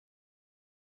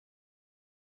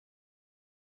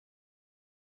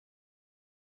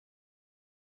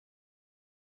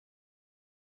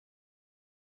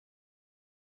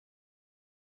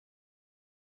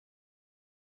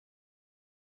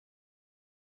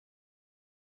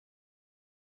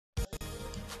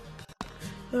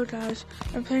Hello guys,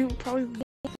 I'm playing probably one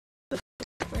of the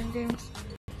best games.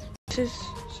 This is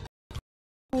a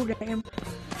cool game.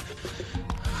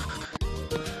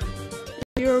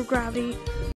 Zero gravity.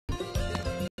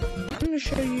 I'm gonna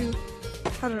show you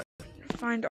how to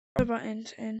find all the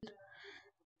buttons and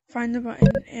find the button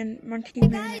in Monkey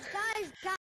Manic. Guys.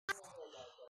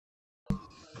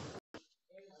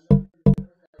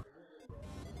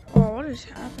 Oh, what is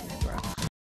happening, bro?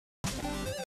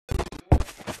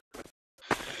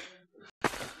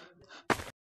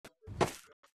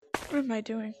 What am I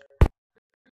doing?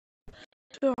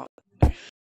 So,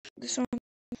 this one,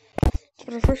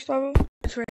 for the first level,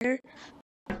 it's right here.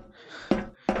 I've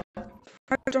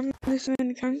done this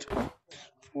many times.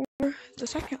 For the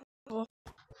second level,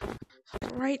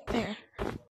 it's right there.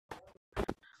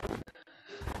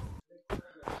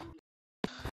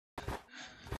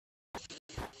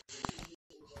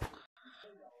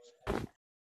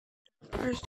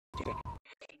 First,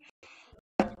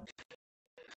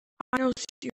 I know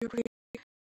security.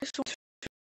 This one's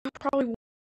probably will.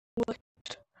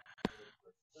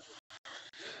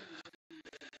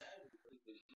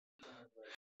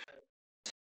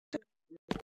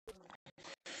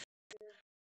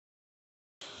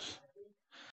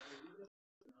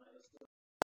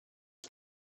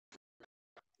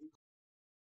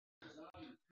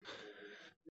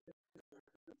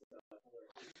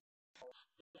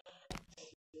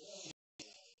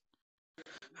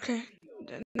 Okay,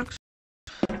 the next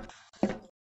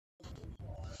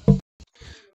is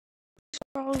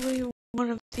probably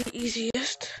one of the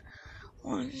easiest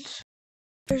ones.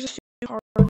 There's a super hard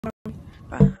one,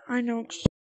 but I know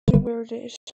exactly where it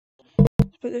is.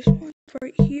 But this one's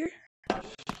right here.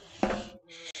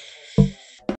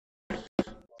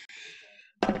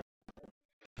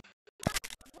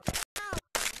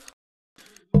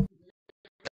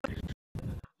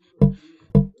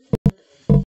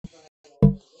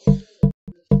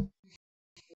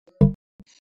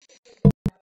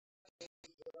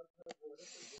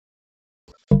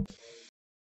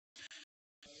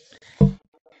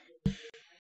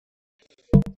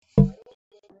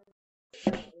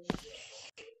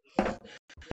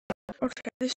 Okay,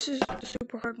 this is the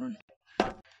super hard one.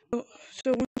 So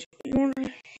once you want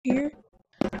to here,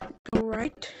 go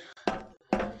right.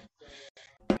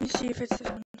 And see if it's this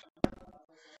one.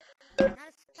 This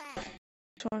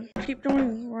one. Keep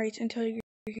going right until you get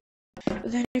here.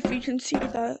 But then if you can see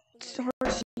that, it's hard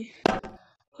to see.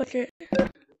 Click it.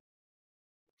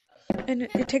 And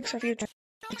it takes a few times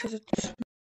because it's...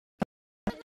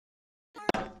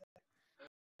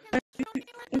 And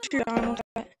once you're done with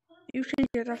that, you can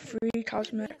get a free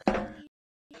cosmetic. I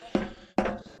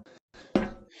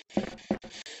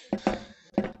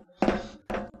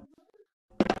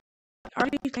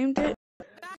already claimed it,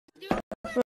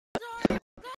 but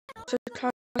it's a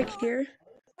cosmetic here.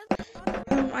 I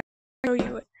can show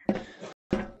you it.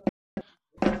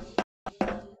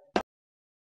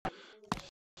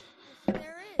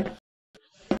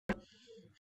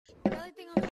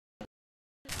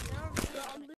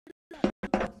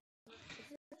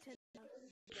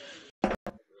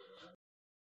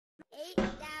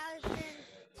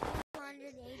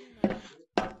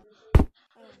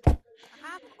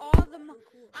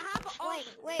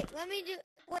 Wait, let me do.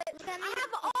 Wait, I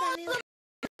have all the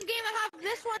game. I have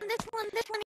this one.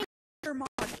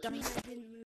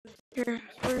 Here,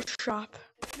 where's shop?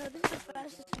 No, this is the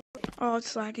fastest. Oh,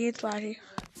 it's laggy. Like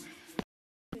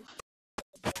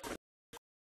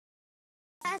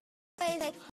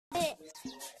this.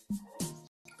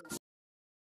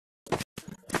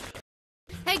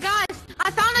 Hey guys,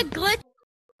 I found a glitch.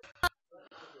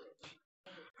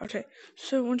 Okay,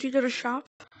 so once you go to shop,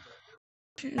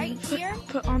 Right here?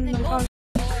 put on the cosmetic.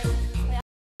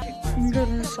 You go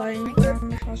to the site and put on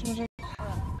the cosmetic.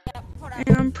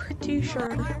 And I'm pretty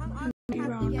sure I'm be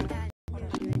wrong.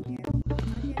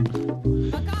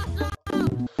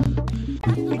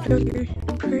 You go here,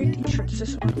 I'm pretty sure it's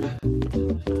this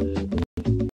one.